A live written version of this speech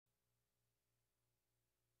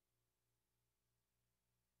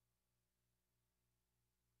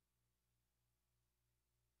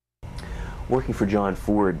Working for John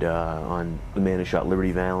Ford on The Man Who Shot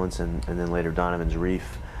Liberty Valance and then later Donovan's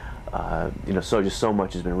Reef, you know, so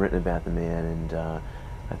much has been written about the man, and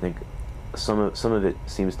I think some of it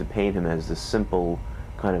seems to paint him as this simple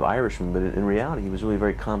kind of Irishman, but in reality he was really a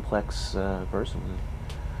very complex person.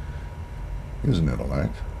 He was an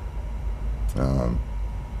intellect.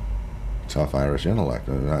 Tough Irish intellect.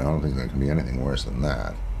 I don't think there can be anything worse than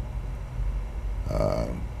that.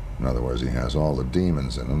 In other words, he has all the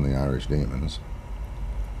demons in him, the Irish demons,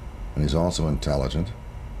 and he's also intelligent.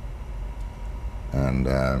 And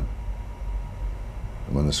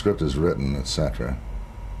when the script is written, etc.,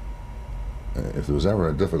 if there was ever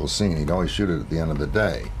a difficult scene, he'd always shoot it at the end of the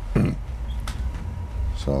day.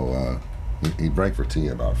 So he'd break for tea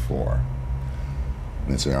about 4.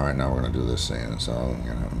 And they'd say, all right, now we're going to do this scene. So,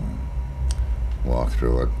 you know, walk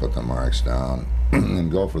through it, put the marks down,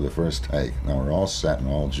 and go for the first take. Now we're all set and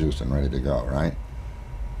all juiced and ready to go, right?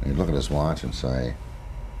 And he'd look at his watch and say,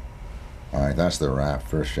 all right, that's the wrap,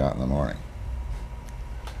 first shot in the morning.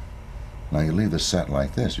 Now you leave the set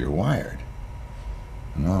like this, you're wired.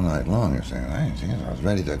 And all night long you're saying, hey, geez, I was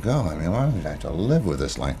ready to go. I mean, why did I have to live with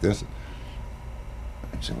this like this?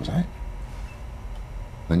 And so was I?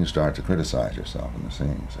 Then you start to criticize yourself in the scene.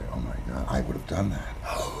 You say, oh my God, I would have done that.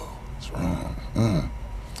 Oh, it's wrong.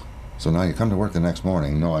 So now you come to work the next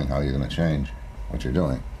morning knowing how you're going to change what you're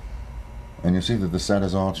doing. And you see that the set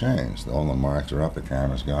is all changed. All the marks are up, the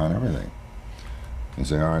camera's gone, everything. You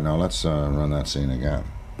say, all right, now let's run that scene again.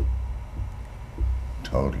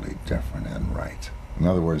 Totally different and right. In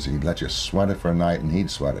other words, he'd let you sweat it for a night and he'd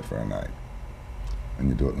sweat it for a night. And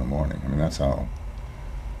you do it in the morning. I mean, that's how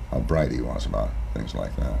bright he was about things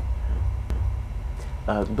like that.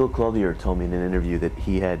 Bill Clothier told me in an interview that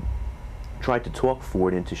he had tried to talk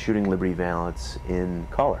Ford into shooting Liberty Valance in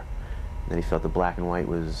color. That he felt the black and white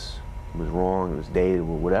was wrong, it was dated,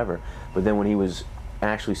 or whatever. But then when he was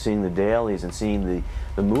actually seeing the dailies and seeing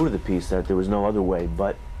the mood of the piece, that there was no other way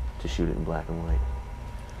but to shoot it in black and white.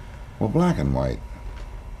 Well, black and white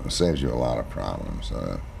saves you a lot of problems.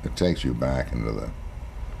 It takes you back into the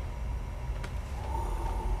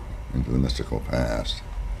mystical past.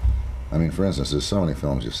 I mean, for instance, there's so many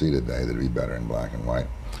films you see today that'd be better in black and white,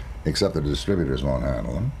 except that the distributors won't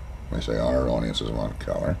handle them. They say our audiences want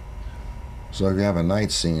color. So if you have a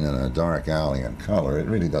night scene in a dark alley in color, it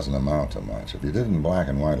really doesn't amount to much. If you did it in black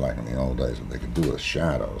and white like in the old days, what they could do with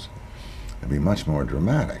shadows, it'd be much more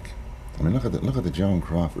dramatic. I mean, look at the Joan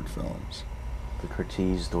Crawford films. The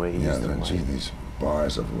Curtiz, the way he used the light. Gee, these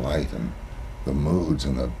bars of light and the moods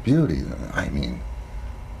and the beauty. I mean,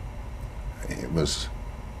 it was,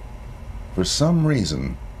 for some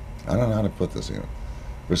reason, I don't know how to put this here,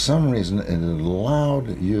 for some reason it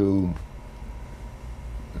allowed you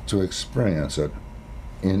to experience it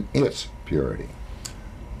in its purity.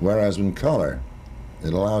 Whereas in color,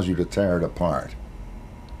 it allows you to tear it apart.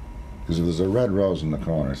 Because if there's a red rose in the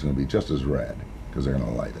corner, it's going to be just as red, because they're going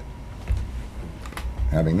to light it.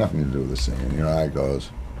 Having nothing to do with the scene. And your eye goes,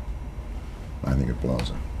 I think it blows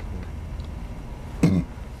it.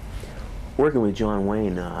 Working with John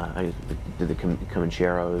Wayne, I did the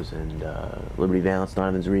Comancheros and Liberty Valance,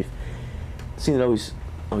 Donovan's Reef. The scene that always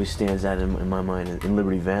stands out in my mind in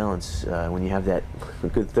Liberty Valance, when you have that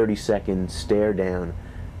good 30-second stare down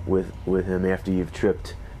with him after you've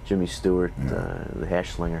tripped Jimmy Stewart, the hash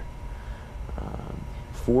slinger.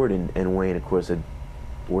 Ford and Wayne, of course, had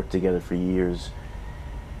worked together for years.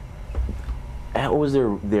 What was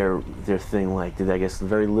their thing like? Did I guess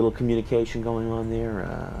very little communication going on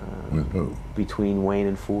there with who? Between Wayne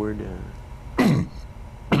and Ford?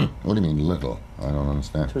 What do you mean little? I don't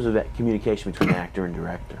understand. In terms of that communication between actor and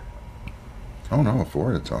director. Oh no,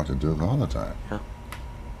 Ford had talked to Duke all the time. Yeah.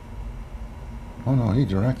 Oh no, he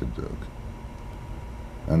directed Duke.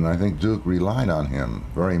 And I think Duke relied on him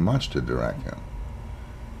very much to direct him.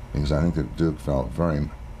 Because I think that Duke felt very,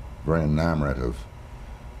 very enamored of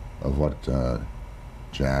what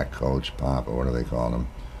Jack, Coach, Pop, or whatever they called him,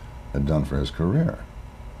 had done for his career.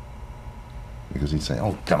 Because he'd say,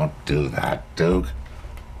 oh, don't do that, Duke.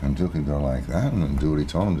 And Duke would go like that and then do what he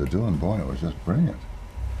told him to do, and boy, it was just brilliant.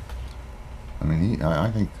 I mean,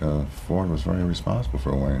 I think Ford was very responsible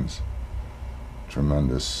for Wayne's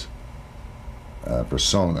tremendous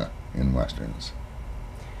persona in Westerns.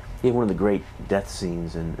 He had one of the great death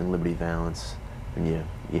scenes in Liberty Valance, when you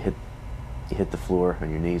hit the floor on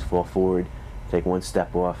your knees, fall forward, take one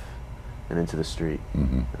step off, and into the street.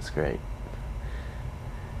 Mm-hmm. That's great.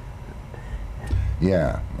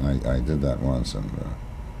 Yeah, I did that once, and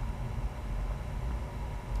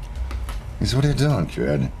he said, what are you doing,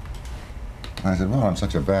 kid? I said, well, I'm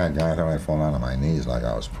such a bad guy, I thought I'd fall down on my knees like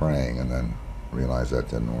I was praying, and then realized that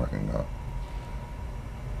didn't work and go.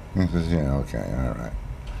 He says, yeah, okay, all right.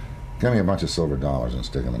 Give me a bunch of silver dollars and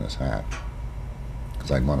stick them in his hat.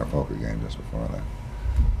 Because I'd won a poker game just before that.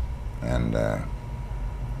 And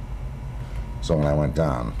so when I went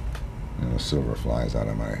down, you know, silver flies out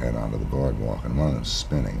of my head onto the boardwalk, and one of them's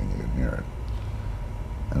spinning, and you can hear it.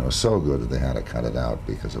 And it was so good that they had to cut it out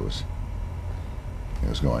because it was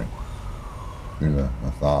going into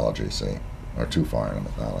mythology, see, or too far into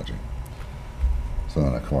mythology. So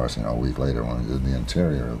then, of course, you know, a week later, when we did the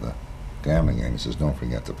interior of the gambling game, he says, "Don't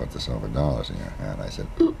forget to put the silver dollars in your hat." I said,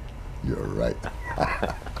 "You're right."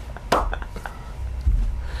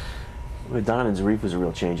 Well, Donovan's Reef was a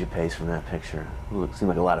real change of pace from that picture. It seemed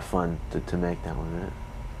like a lot of fun to make that one, didn't it?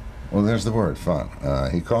 Well, there's the word, fun.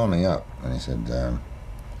 He called me up and he said,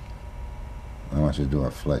 "I want you to do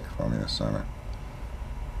a flick for me this summer."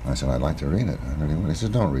 I said, "I'd like to read it." He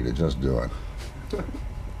said, "Don't read it, just do it."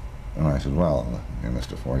 And I said, "Well,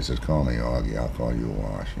 Mr. Ford," he says, "call me Augie, I'll call you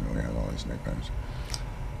Wash." You know, we had all these nicknames.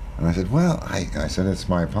 And I said, "Well," I said, "it's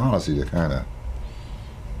my policy to kind of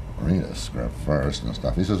read a script first and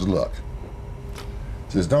stuff." He says, "Look,"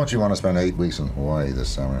 he says, "don't you want to spend 8 weeks in Hawaii this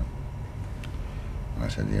summer?" And I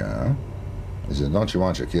said, "Yeah." He said, "Don't you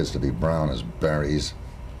want your kids to be brown as berries?"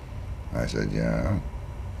 I said, "Yeah."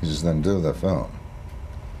 He says, "Then do the film."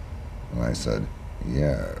 And I said,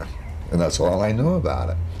 "Yeah." And that's all I knew about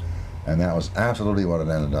it. And that was absolutely what it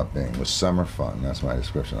ended up being, was summer fun. That's my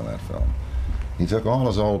description of that film. He took all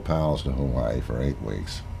his old pals to Hawaii for 8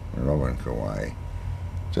 weeks. We were over in Kauai,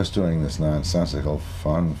 just doing this nonsensical,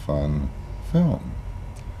 fun film.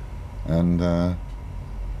 And, I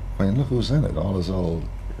mean, look who's in it, all his old,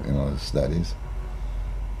 you know, his steadies.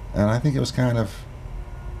 And I think it was kind of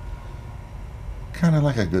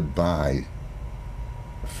like a goodbye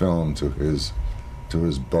film to his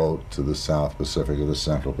boat, to the South Pacific or the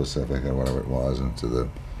Central Pacific or whatever it was, and to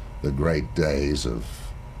the great days of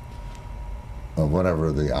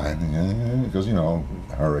whatever because, you know,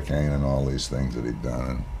 hurricane and all these things that he'd done.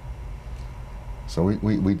 And so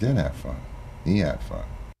we did have fun. He had fun.